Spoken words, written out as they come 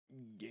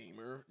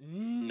corner.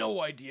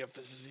 No idea if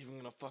this is even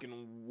gonna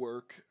fucking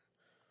work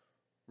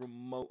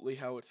remotely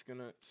how it's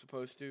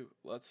supposed to.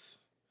 Let's.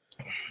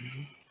 You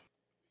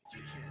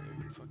can't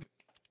even fucking.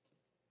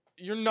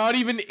 You're not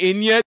even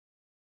in yet.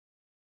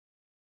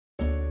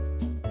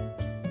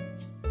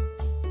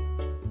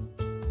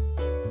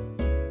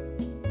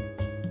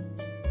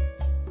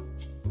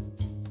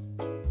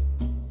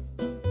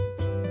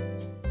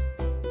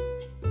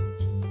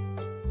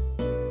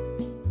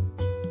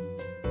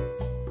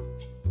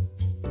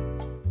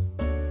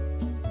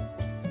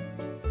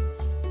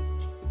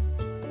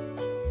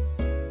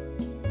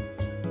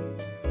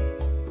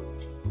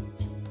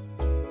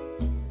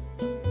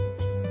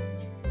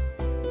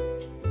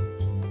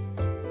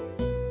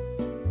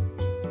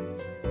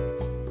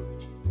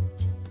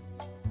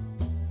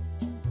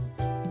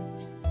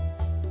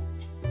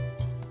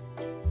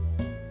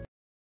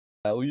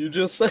 Hell, you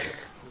just say?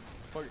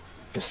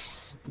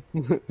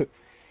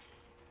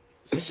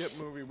 Skip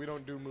movie. We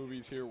don't do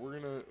movies here. We're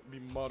gonna be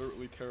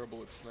moderately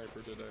terrible at sniper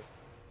today.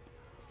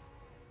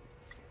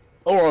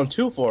 Oh, we're on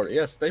 2-4.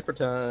 Yeah, sniper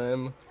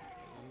time.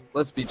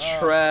 Let's be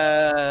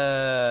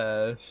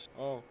trash.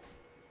 Oh.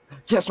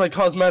 Yes, my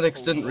cosmetics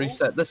Hello? didn't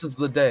reset. This is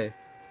the day.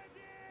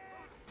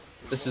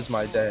 This is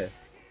my day.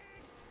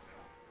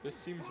 This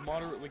seems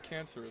moderately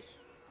cancerous.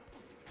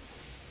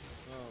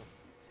 Oh.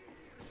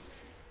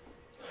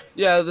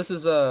 Yeah, this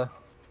is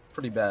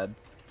pretty bad.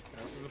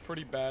 Yeah, this is a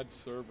pretty bad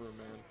server,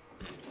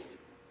 man.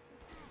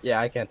 Yeah,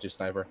 I can't do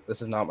sniper.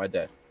 This is not my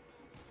day.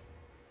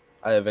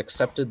 I have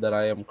accepted that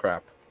I am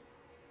crap.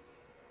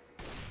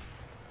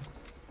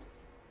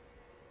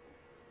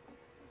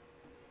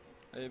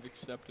 I have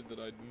accepted that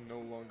I no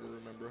longer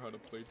remember how to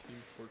play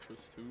Team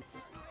Fortress 2.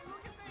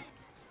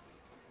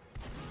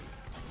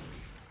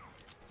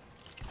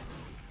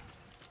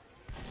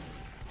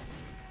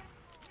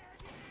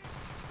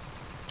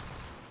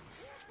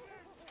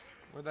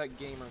 Where'd that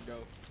gamer go?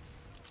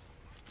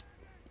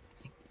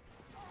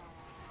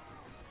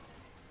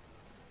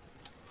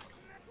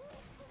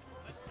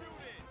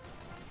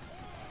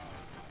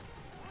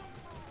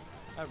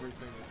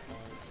 Everything is fine.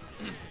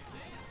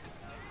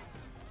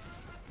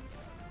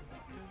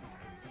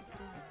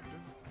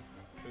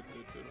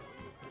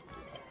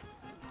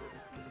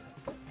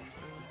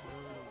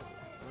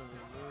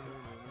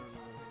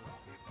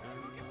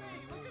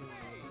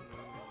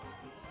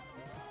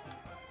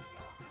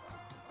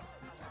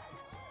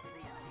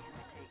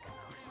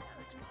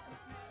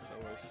 So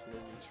I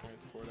slowly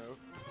transport out.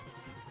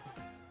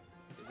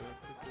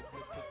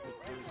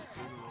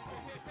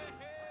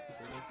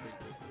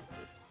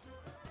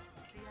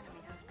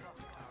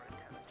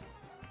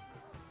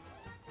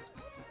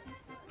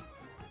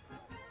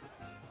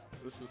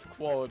 This is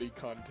quality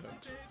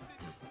content.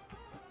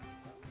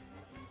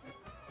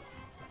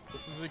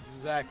 This is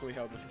exactly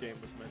how this game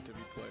was meant to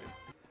be played.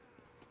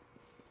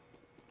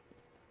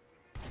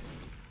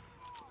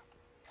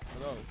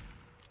 Hello.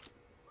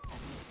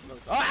 No.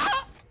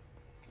 Ah!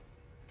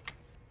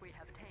 We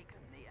have taken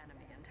the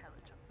enemy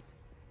intelligence.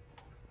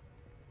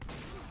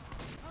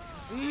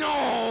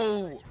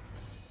 No!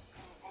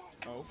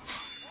 Oh.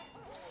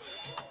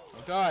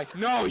 Don't die.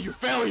 No, you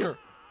failure!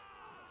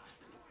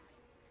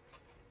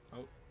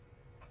 Oh.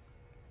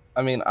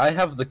 I mean, I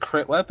have the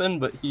crit weapon,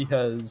 but he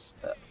has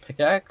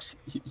pickaxe.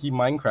 He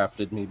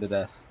Minecrafted me to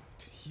death.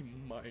 He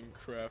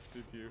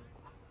Minecrafted you.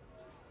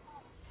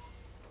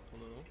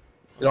 Hello?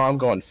 You know, I'm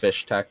going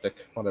fish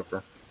tactic.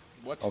 Whatever.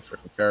 What? I don't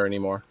freaking care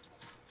anymore.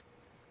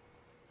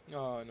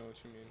 Oh, I know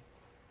what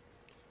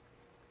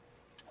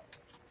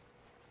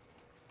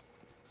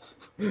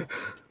you mean.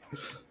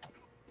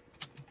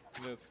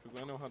 Yes,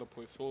 because I know how to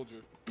play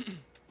soldier.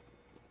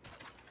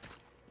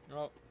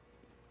 Oh.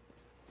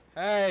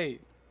 Hey!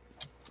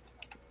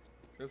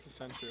 There's a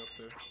sentry up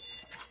there.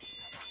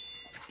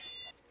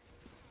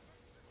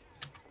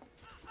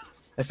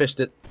 I fished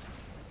it.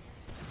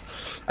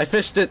 I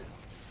fished it!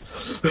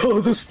 Oh,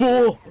 this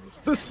fool!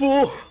 This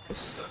fool! Have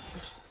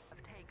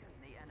taken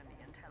the enemy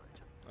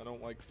intelligence. I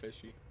don't like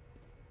fishy.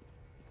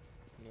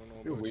 I don't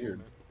know You're about weird.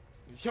 You,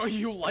 man. Yo,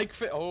 you like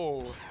fish?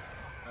 Oh.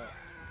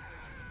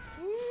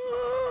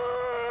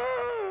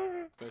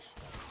 Fish.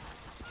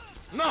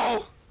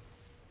 No!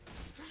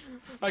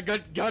 I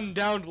got gunned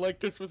down like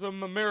this was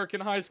some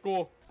American high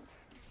school.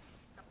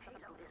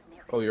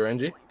 Oh, you're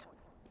NG?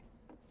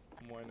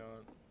 Why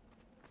not?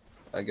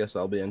 I guess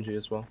I'll be NG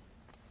as well.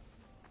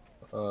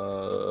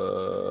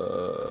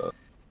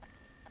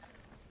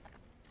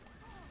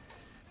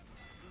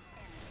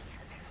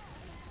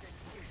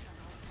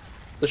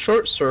 The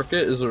short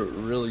circuit is a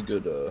really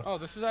good, Oh,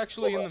 this is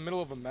actually in the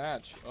middle of a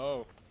match.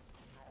 Oh.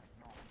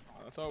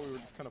 I thought we were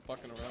just kind of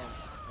fucking around.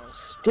 Oh.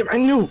 Damn, I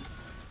knew!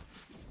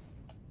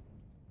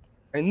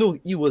 I knew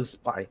he was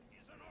spy.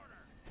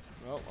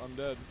 Well, I'm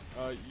dead.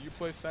 You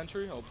play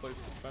sentry, I'll play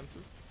dispenser.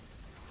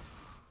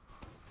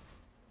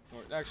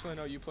 Or, actually,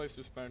 no, you play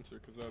dispenser,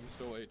 because I'm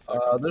still 8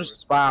 seconds There's away.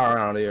 spy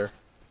around here.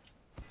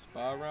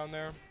 Spy around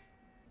there?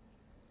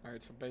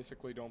 Alright, so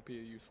basically don't be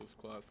a useless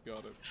class, got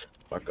it.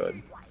 Not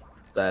good.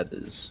 That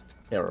is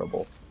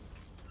terrible.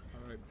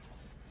 Alright.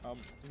 I'm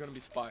gonna be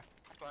spy.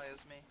 Spy is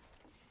me.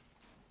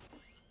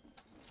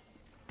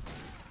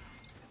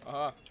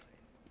 Aha.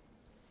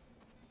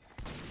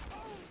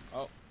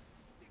 Oh.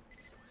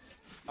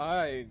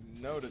 I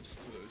noticed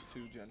those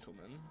two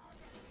gentlemen.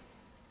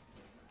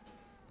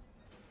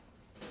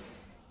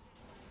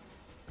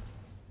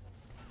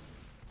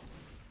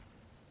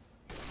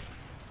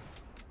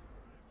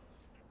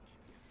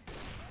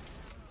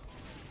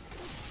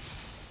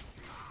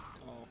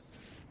 Oh.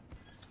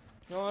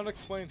 No, that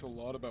explains a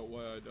lot about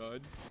why I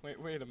died.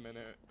 Wait a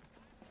minute.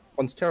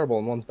 One's terrible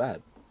and one's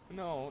bad.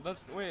 No,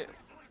 wait.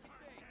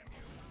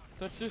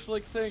 That's just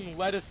like saying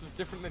lettuce is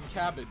different than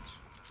cabbage.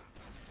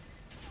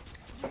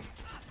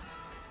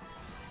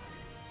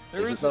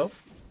 Is it though?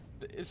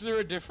 Is there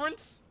a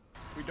difference?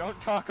 We don't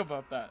talk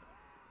about that.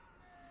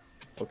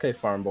 Okay,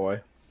 farm boy.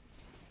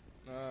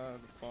 The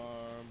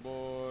farm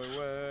boy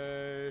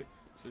way.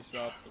 Just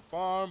up the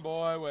farm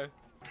boy way.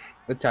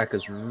 Attack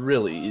is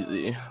really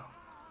easy.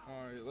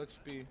 Alright, let's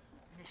be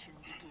Mission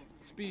begins.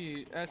 let's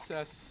be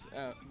SS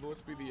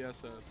let's be the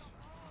SS.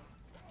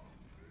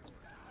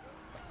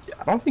 Yeah,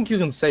 I don't think you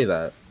can say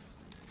that.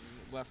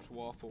 Left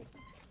waffle.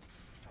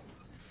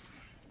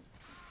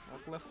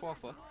 Left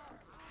waffle.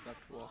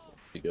 Left waffle.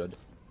 Be good.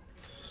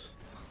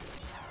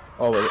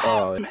 Oh wait,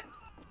 oh.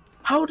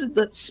 How did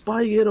that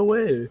spy get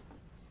away?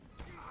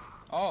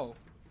 Oh.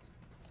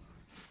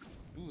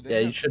 Ooh, Yeah,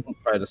 you shouldn't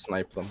try to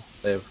snipe them.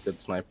 They have good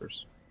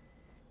snipers.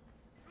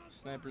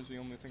 Sniper's the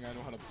only thing I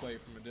know how to play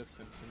from a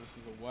distance, and this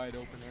is a wide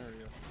open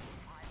area.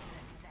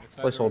 It's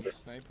Play either I'm a soldier.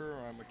 sniper or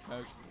I'm a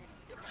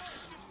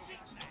casual.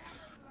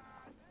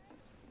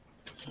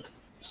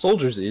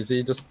 Soldier's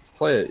easy, just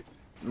play it.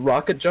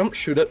 Rocket jump,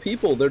 shoot at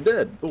people, they're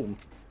dead. Boom.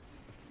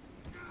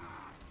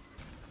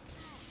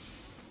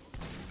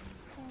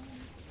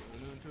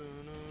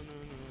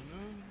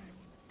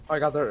 I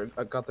got their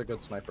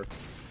good sniper.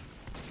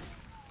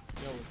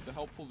 Yeah, with the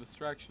helpful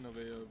distraction of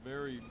a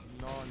very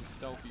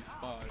non-stealthy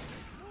spy.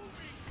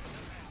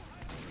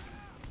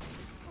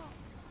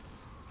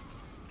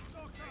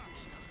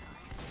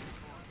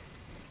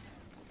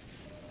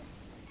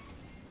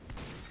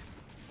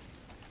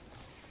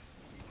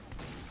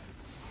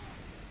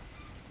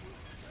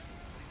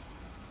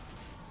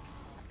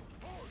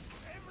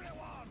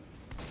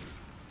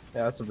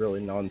 Yeah, that's a really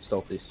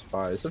non-stealthy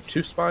spy. Is there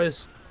two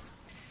spies?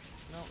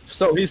 No.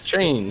 So he's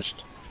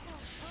changed.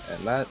 And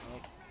that